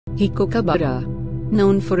Kookaburra.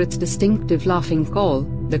 Known for its distinctive laughing call,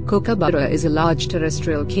 the kookaburra is a large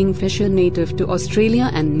terrestrial kingfisher native to Australia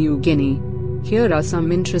and New Guinea. Here are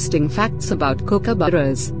some interesting facts about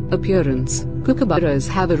kookaburras. Appearance: kookaburras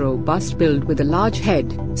have a robust build with a large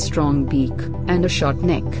head, strong beak, and a short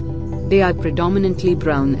neck. They are predominantly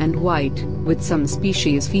brown and white, with some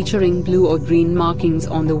species featuring blue or green markings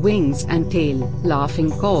on the wings and tail.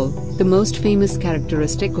 Laughing call: the most famous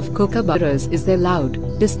characteristic of kookaburras is their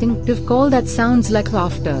loud, distinctive call that sounds like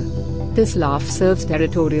laughter. This laugh serves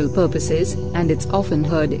territorial purposes, and it's often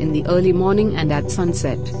heard in the early morning and at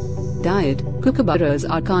sunset. Diet: kookaburras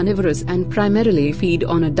are carnivorous and primarily feed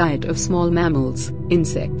on a diet of small mammals,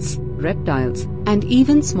 insects, reptiles, and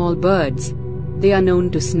even small birds. They are known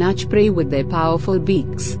to snatch prey with their powerful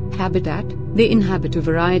beaks. Habitat: they inhabit a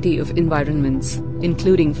variety of environments,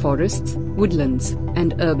 including forests, woodlands,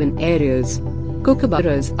 and urban areas.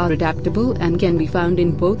 Kookaburras are adaptable and can be found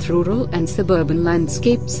in both rural and suburban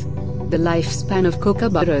landscapes. The lifespan of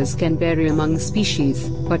kookaburras can vary among species,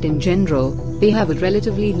 but in general, they have a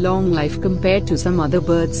relatively long life compared to some other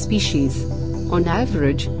bird species. On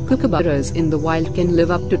average, kookaburras in the wild can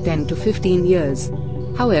live up to 10 to 15 years.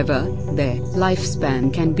 However, their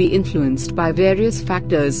lifespan can be influenced by various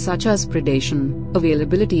factors such as predation,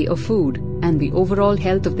 availability of food, and the overall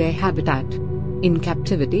health of their habitat. In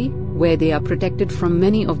captivity, where they are protected from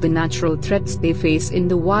many of the natural threats they face in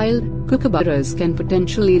the wild, kookaburras can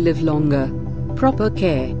potentially live longer. Proper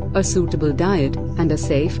care, a suitable diet, and a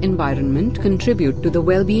safe environment contribute to the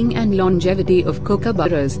well-being and longevity of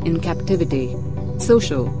kookaburras in captivity.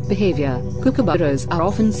 Social behavior: kookaburras are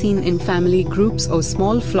often seen in family groups or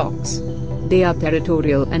small flocks. They are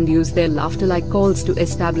territorial and use their laughter-like calls to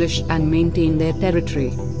establish and maintain their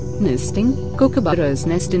territory. Nesting: kookaburras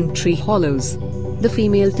nest in tree hollows. The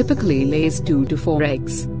female typically lays 2 to 4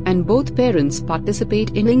 eggs, and both parents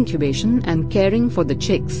participate in incubation and caring for the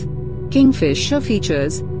chicks. Kingfisher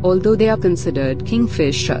features: although they are considered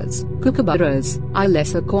kingfishers, kookaburras are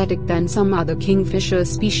less aquatic than some other kingfisher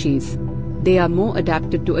species. They are more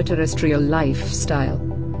adapted to a terrestrial lifestyle.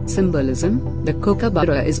 Symbolism: the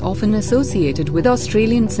kookaburra is often associated with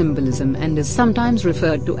Australian symbolism and is sometimes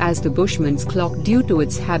referred to as the bushman's clock due to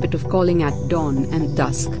its habit of calling at dawn and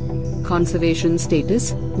dusk. Conservation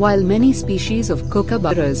status: while many species of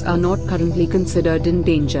kookaburras are not currently considered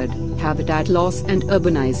endangered, habitat loss and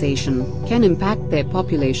urbanization can impact their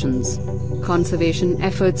populations. Conservation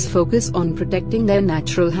efforts focus on protecting their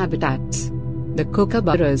natural habitats. The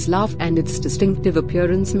kookaburra's laugh and its distinctive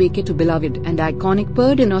appearance make it a beloved and iconic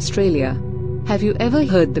bird in Australia. Have you ever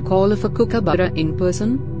heard the call of a kookaburra in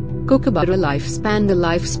person? Kookaburra lifespan: the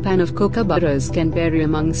lifespan of kookaburras can vary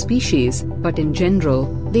among species, but in general,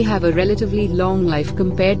 they have a relatively long life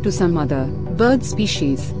compared to some other bird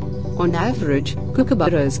species. On average,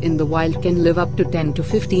 kookaburras in the wild can live up to 10 to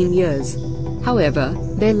 15 years. However,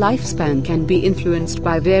 their lifespan can be influenced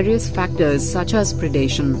by various factors such as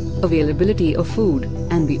predation, availability of food,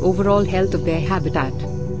 and the overall health of their habitat.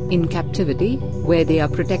 In captivity, where they are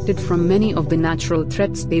protected from many of the natural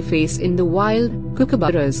threats they face in the wild,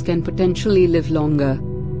 kookaburras can potentially live longer.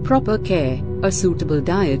 Proper care, a suitable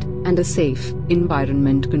diet, and a safe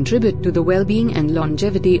environment contribute to the well-being and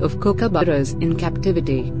longevity of kookaburras in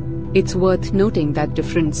captivity. It's worth noting that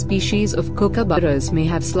different species of kookaburras may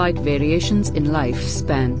have slight variations in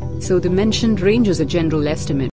lifespan, so the mentioned range is a general estimate.